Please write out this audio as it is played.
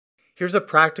Here's a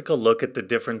practical look at the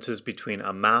differences between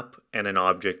a map and an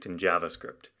object in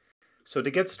JavaScript. So to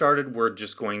get started, we're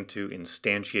just going to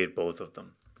instantiate both of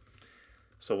them.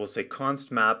 So we'll say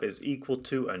const map is equal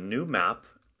to a new map,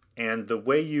 and the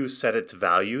way you set its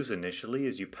values initially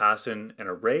is you pass in an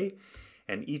array,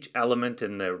 and each element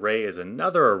in the array is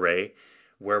another array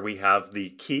where we have the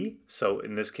key. So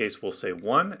in this case we'll say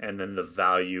 1 and then the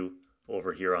value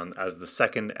over here as the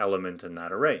second element in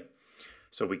that array.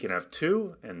 So we can have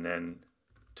 2 and then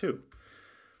 2.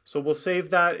 So we'll save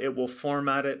that, it will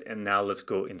format it, and now let's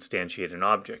go instantiate an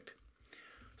object.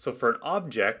 So for an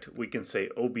object, we can say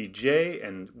obj,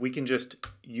 and we can just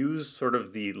use sort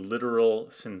of the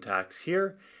literal syntax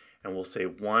here, and we'll say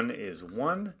 1 is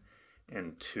 1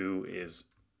 and 2 is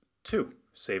 2.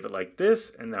 Save it like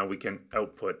this, and now we can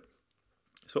output.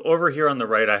 So over here on the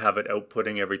right, I have it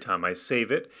outputting every time I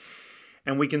save it.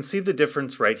 And we can see the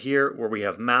difference right here where we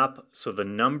have map, so the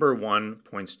number 1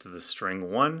 points to the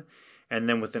string 1, and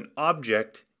then with an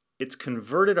object, it's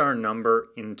converted our number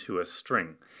into a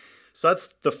string. So that's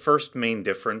the first main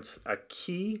difference. A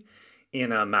key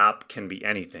in a map can be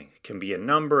anything. It can be a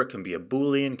number, it can be a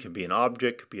boolean, it can be an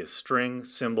object, it can be a string,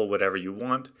 symbol, whatever you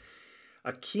want.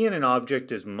 A key in an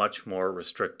object is much more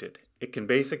restricted. It can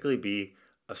basically be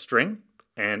a string,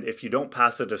 and if you don't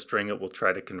pass it a string, it will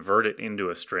try to convert it into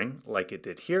a string like it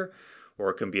did here, or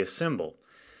it can be a symbol.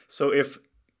 So if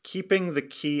keeping the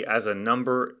key as a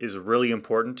number is really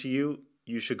important to you,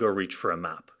 you should go reach for a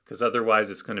map, because otherwise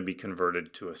it's going to be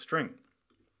converted to a string.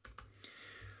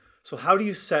 So how do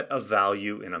you set a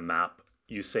value in a map?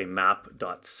 You say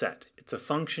map.set. It's a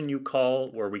function you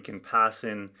call where we can pass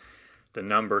in the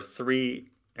number 3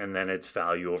 and then its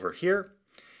value over here.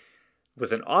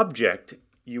 With an object,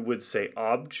 you would say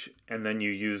obj, and then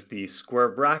you use the square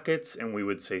brackets, and we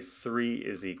would say 3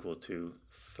 is equal to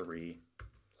 3,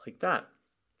 like that.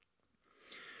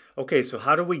 Okay, so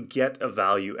how do we get a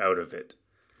value out of it?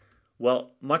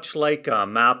 Well, much like a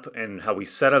map and how we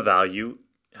set a value,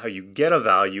 how you get a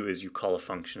value is you call a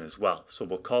function as well. So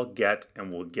we'll call get,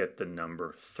 and we'll get the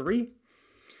number 3.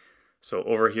 So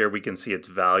over here we can see its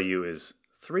value is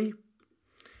 3.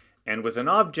 And with an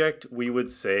object, we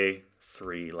would say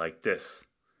 3 like this.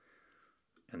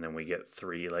 And then we get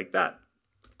 3 like that.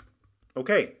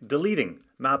 Okay, deleting.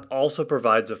 Map also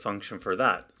provides a function for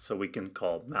that. So we can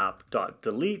call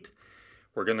map.delete.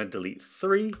 We're going to delete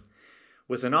 3.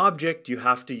 With an object, you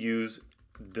have to use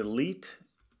delete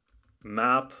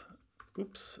map,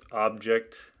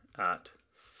 object at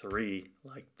 3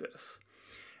 like this.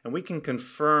 And we can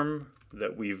confirm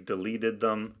that we've deleted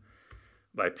them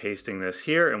by pasting this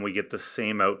here, and we get the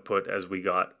same output as we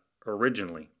got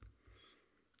originally.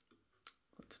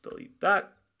 Let's delete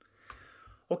that.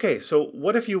 Okay, so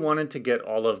what if you wanted to get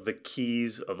all of the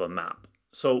keys of a map?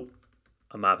 So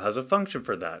a map has a function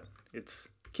for that. It's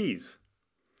keys.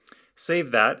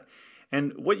 Save that,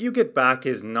 and what you get back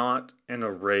is not an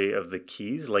array of the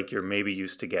keys like you're maybe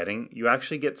used to getting. You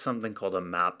actually get something called a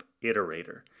map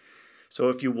iterator. So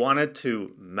if you wanted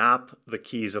to map the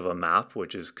keys of a map,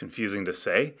 which is confusing to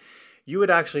say, you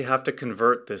would actually have to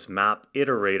convert this map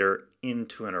iterator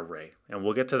into an array, and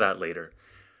we'll get to that later.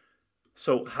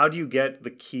 So how do you get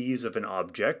the keys of an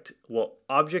object? Well,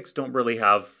 objects don't really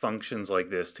have functions like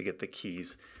this to get the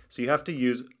keys. So you have to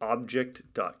use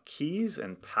object.keys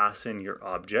and pass in your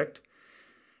object,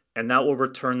 and that will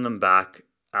return them back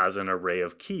as an array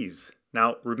of keys.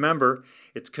 Now remember,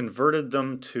 it's converted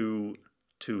them to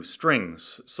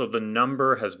strings, so the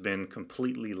number has been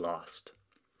completely lost.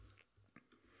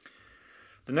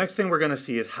 The next thing we're going to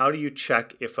see is how do you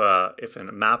check if a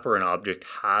map or an object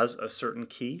has a certain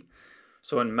key.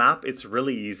 So in map, it's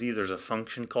really easy. There's a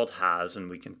function called has, and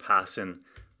we can pass in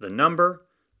the number,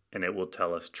 and it will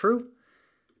tell us true.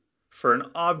 For an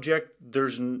object,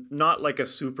 there's not like a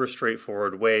super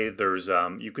straightforward way. There's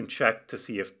you can check to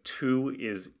see if 2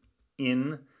 is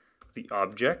in the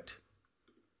object,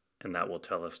 and that will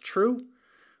tell us true.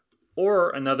 Or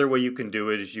another way you can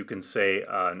do it is you can say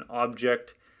an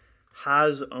object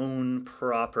has own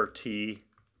property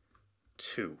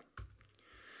 2.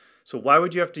 So why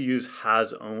would you have to use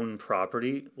has own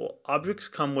property? Well, objects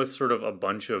come with sort of a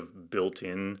bunch of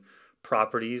built-in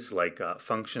properties like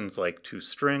functions like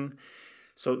toString.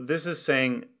 So this is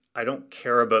saying I don't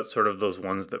care about sort of those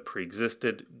ones that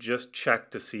pre-existed. Just check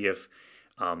to see if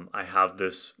I have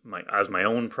this as my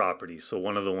own property, so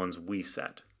one of the ones we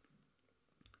set.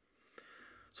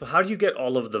 So how do you get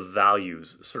all of the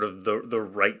values, sort of the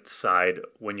right side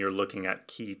when you're looking at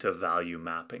key to value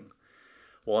mapping?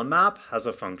 Well, a map has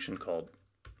a function called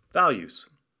values.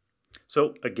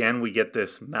 So again, we get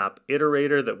this map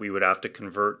iterator that we would have to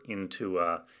convert into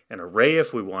an array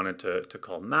if we wanted to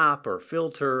call map or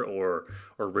filter or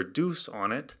reduce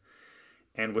on it.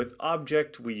 And with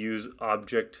object, we use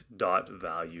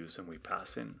object.values and we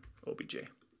pass in obj.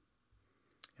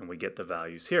 And we get the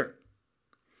values here.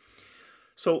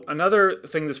 So another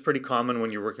thing that's pretty common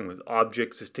when you're working with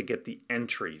objects is to get the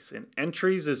entries. And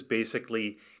entries is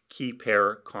basically key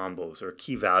pair combos or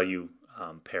key value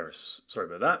pairs. Sorry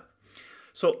about that.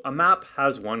 So a map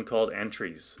has one called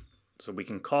entries. So we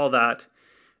can call that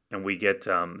and we get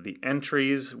the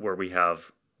entries where we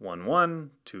have 1,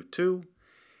 1, 2, 2.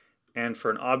 And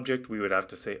for an object, we would have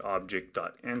to say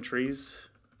object.entries,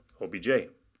 obj.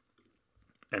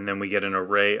 And then we get an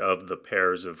array of the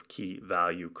pairs of key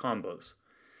value combos.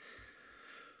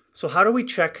 So how do we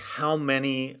check how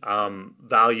many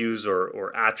values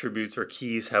or attributes or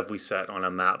keys have we set on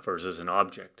a map versus an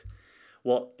object?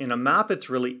 Well, in a map, it's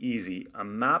really easy. A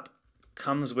map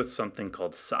comes with something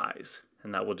called size,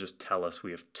 and that will just tell us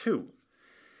we have 2.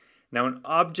 Now, an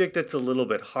object, it's a little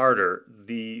bit harder.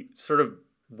 The sort of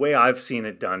way I've seen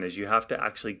it done is you have to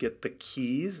actually get the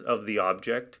keys of the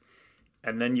object,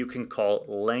 and then you can call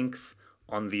length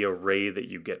on the array that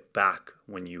you get back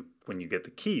when you get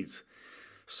the keys.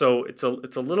 So it's a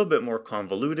little bit more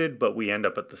convoluted, but we end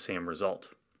up at the same result.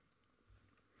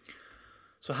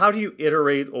 So how do you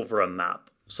iterate over a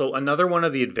map? So another one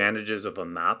of the advantages of a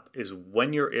map is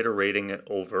when you're iterating it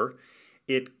over,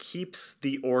 it keeps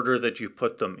the order that you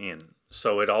put them in.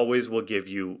 So it always will give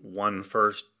you 1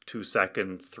 first, 2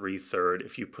 second, 3 third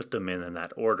if you put them in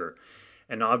that order.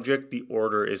 An object, the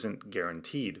order isn't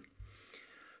guaranteed.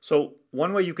 So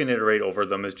one way you can iterate over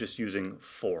them is just using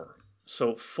for.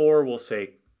 So for will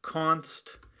say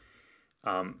const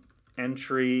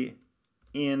entry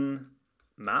in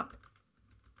map,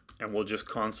 and we'll just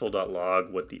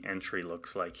console.log what the entry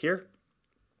looks like here.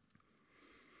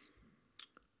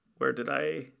 Where did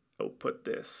I output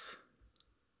this?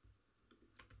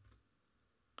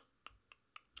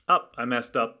 Oh, I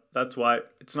messed up. That's why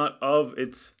it's not of,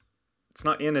 it's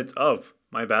not in, it's of.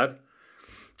 My bad.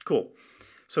 Cool.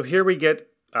 So here we get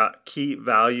key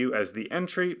value as the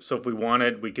entry. So if we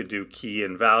wanted, we could do key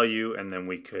and value, and then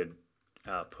we could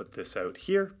put this out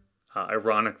here.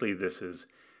 Ironically, this is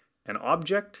an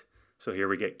object. So here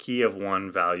we get key of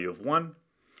 1, value of 1.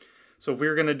 So if we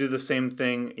were going to do the same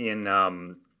thing in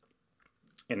an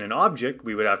object,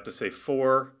 we would have to say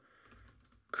for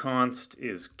const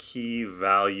is key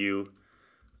value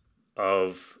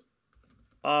of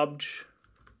obj,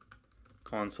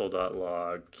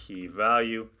 console.log key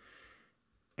value.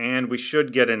 And we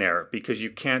should get an error because you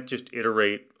can't just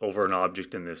iterate over an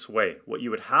object in this way. What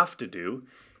you would have to do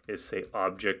is say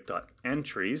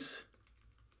object.entries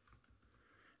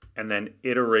and then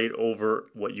iterate over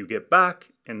what you get back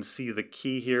and see the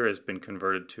key here has been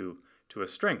converted to a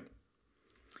string.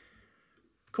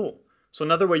 Cool. So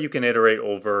another way you can iterate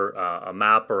over a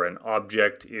map or an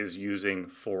object is using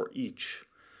for each.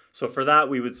 So for that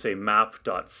we would say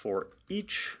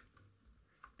map.forEach,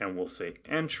 and we'll say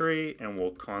entry, and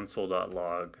we'll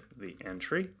console.log the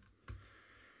entry.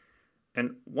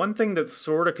 And one thing that's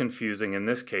sort of confusing in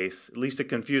this case, at least it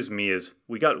confused me, is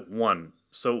we got 1.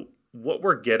 So what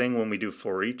we're getting when we do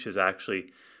for each is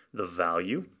actually the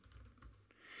value.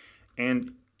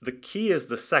 And the key is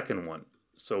the second one.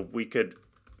 So we could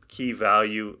key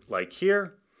value like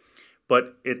here,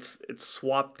 but it's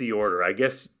swapped the order. I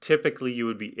guess typically you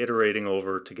would be iterating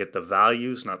over to get the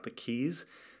values, not the keys.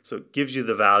 So it gives you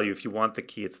the value. If you want the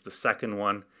key, it's the second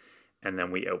one, and then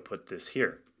we output this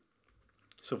here.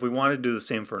 So if we want to do the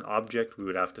same for an object, we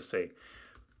would have to say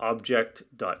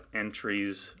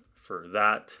object.entries for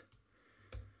that,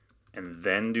 and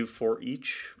then do for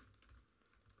each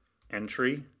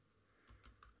entry,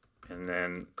 and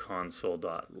then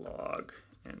console.log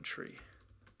entry.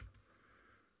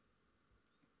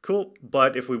 Cool,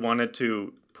 but if we wanted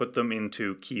to put them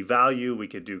into key value, we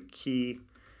could do key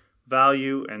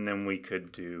value, and then we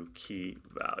could do key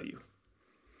value.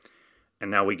 And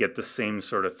now we get the same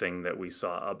sort of thing that we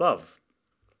saw above.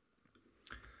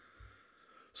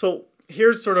 So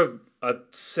here's sort of a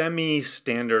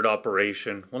semi-standard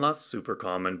operation. Well, not super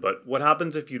common, but what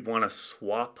happens if you'd want to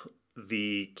swap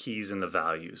the keys and the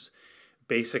values?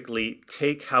 Basically,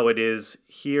 take how it is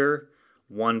here,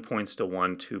 1 points to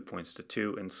 1, 2 points to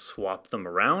 2, and swap them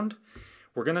around.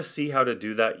 We're going to see how to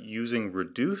do that using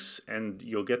reduce, and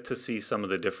you'll get to see some of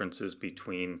the differences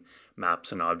between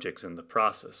maps and objects in the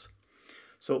process.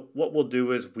 So what we'll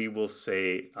do is we will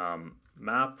say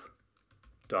map.reduce,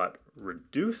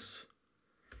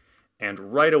 and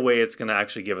right away it's going to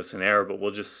actually give us an error, but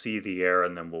we'll just see the error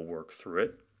and then we'll work through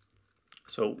it.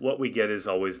 So what we get is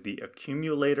always the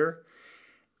accumulator,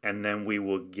 and then we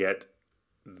will get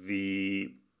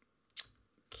the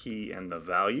key and the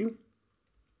value,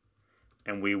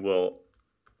 and we will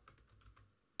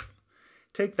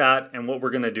take that, and what we're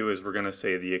going to do is we're going to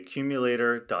say the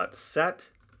accumulator dot set,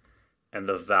 and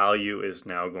the value is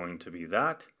now going to be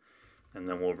that, and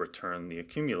then we'll return the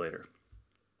accumulator.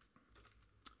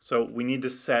 So we need to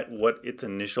set what its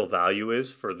initial value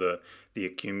is for the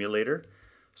accumulator.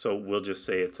 So we'll just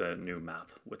say it's a new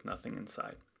map with nothing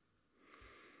inside.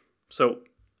 So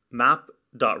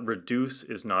map.reduce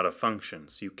is not a function,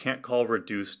 so you can't call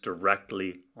reduce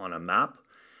directly on a map.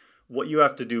 What you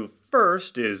have to do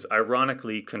first is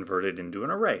ironically convert it into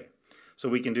an array. So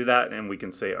we can do that, and we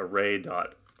can say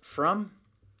array.from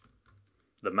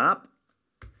the map,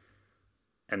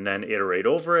 and then iterate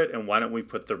over it. And why don't we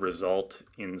put the result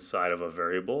inside of a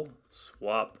variable,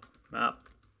 swap map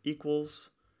equals,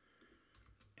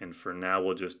 and for now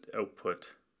we'll just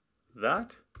output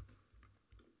that.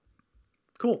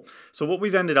 Cool. So what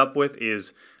we've ended up with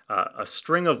is a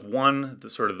string of 1,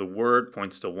 the word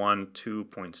points to 1, 2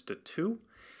 points to 2.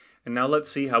 And now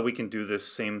let's see how we can do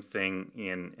this same thing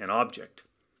in an object.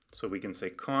 So we can say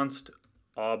const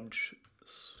obj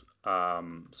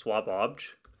swap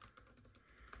obj,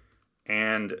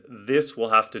 and this will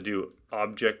have to do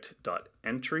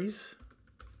object.entries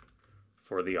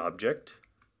for the object,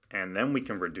 and then we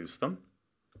can reduce them.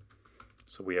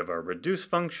 So we have our reduce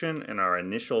function, and our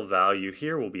initial value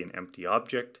here will be an empty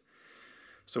object.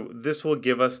 So this will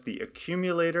give us the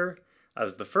accumulator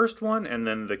as the first one, and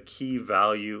then the key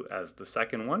value as the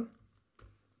second one.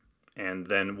 And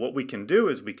then what we can do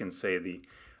is we can say the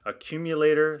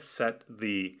accumulator set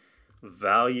the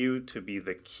value to be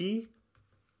the key,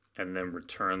 and then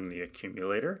return the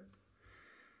accumulator.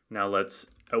 Now let's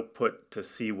output to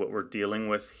see what we're dealing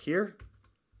with here.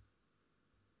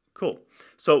 Cool.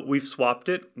 So we've swapped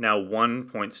it. Now 1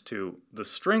 points to the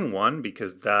string 1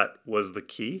 because that was the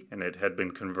key and it had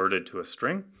been converted to a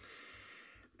string.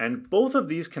 And both of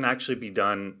these can actually be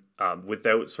done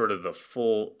without sort of the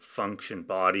full function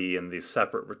body and the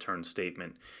separate return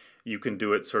statement. You can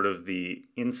do it sort of the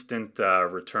instant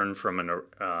return from an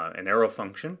arrow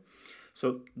function.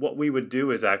 So what we would do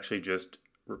is actually just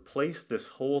replace this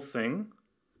whole thing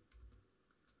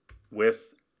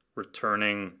with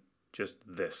returning just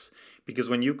this, because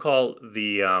when you call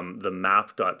the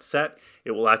map.set,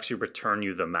 it will actually return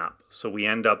you the map. So we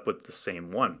end up with the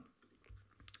same one.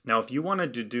 Now, if you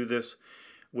wanted to do this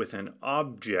with an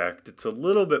object, it's a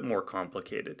little bit more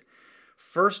complicated.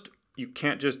 First, you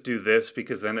can't just do this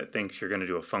because then it thinks you're going to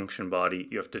do a function body.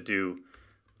 You have to do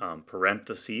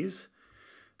parentheses.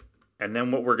 And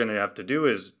then what we're going to have to do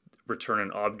is return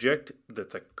an object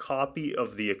that's a copy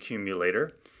of the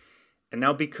accumulator. And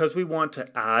now because we want to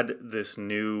add this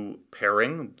new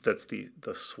pairing, that's the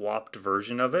swapped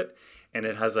version of it, and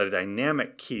it has a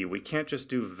dynamic key, we can't just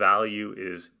do value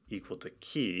is equal to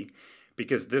key,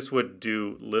 because this would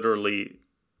do literally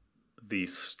the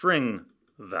string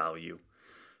value.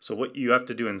 So what you have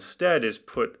to do instead is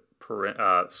put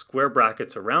square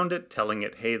brackets around it, telling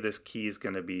it, hey, this key is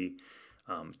going to be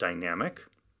dynamic.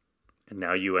 And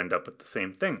now you end up with the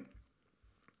same thing.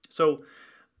 So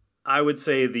I would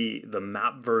say the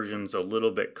map version's a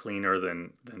little bit cleaner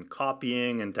than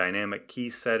copying and dynamic key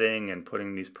setting and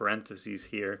putting these parentheses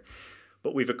here,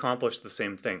 but we've accomplished the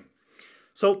same thing.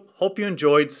 So hope you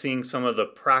enjoyed seeing some of the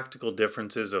practical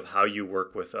differences of how you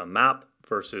work with a map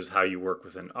versus how you work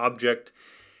with an object.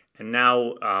 And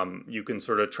now you can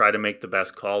sort of try to make the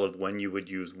best call of when you would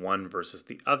use one versus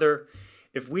the other.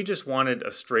 If we just wanted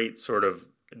a straight sort of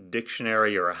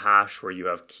dictionary or a hash where you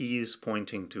have keys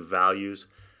pointing to values,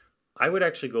 I would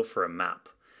actually go for a map.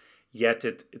 Yet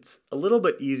it's a little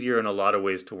bit easier in a lot of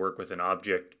ways to work with an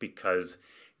object because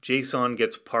JSON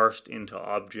gets parsed into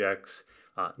objects,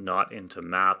 not into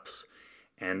maps,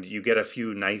 and you get a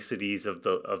few niceties of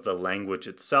the language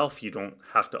itself. You don't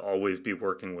have to always be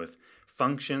working with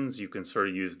functions. You can sort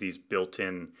of use these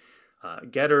built-in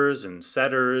getters and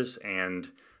setters, and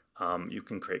you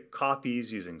can create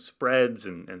copies using spreads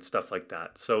and stuff like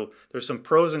that. So there's some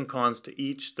pros and cons to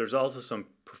each. There's also some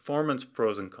performance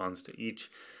pros and cons to each,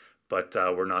 but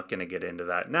we're not going to get into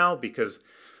that now because,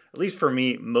 at least for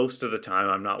me, most of the time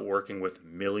I'm not working with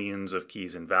millions of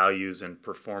keys and values, and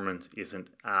performance isn't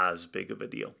as big of a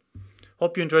deal.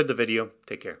 Hope you enjoyed the video.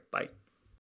 Take care. Bye.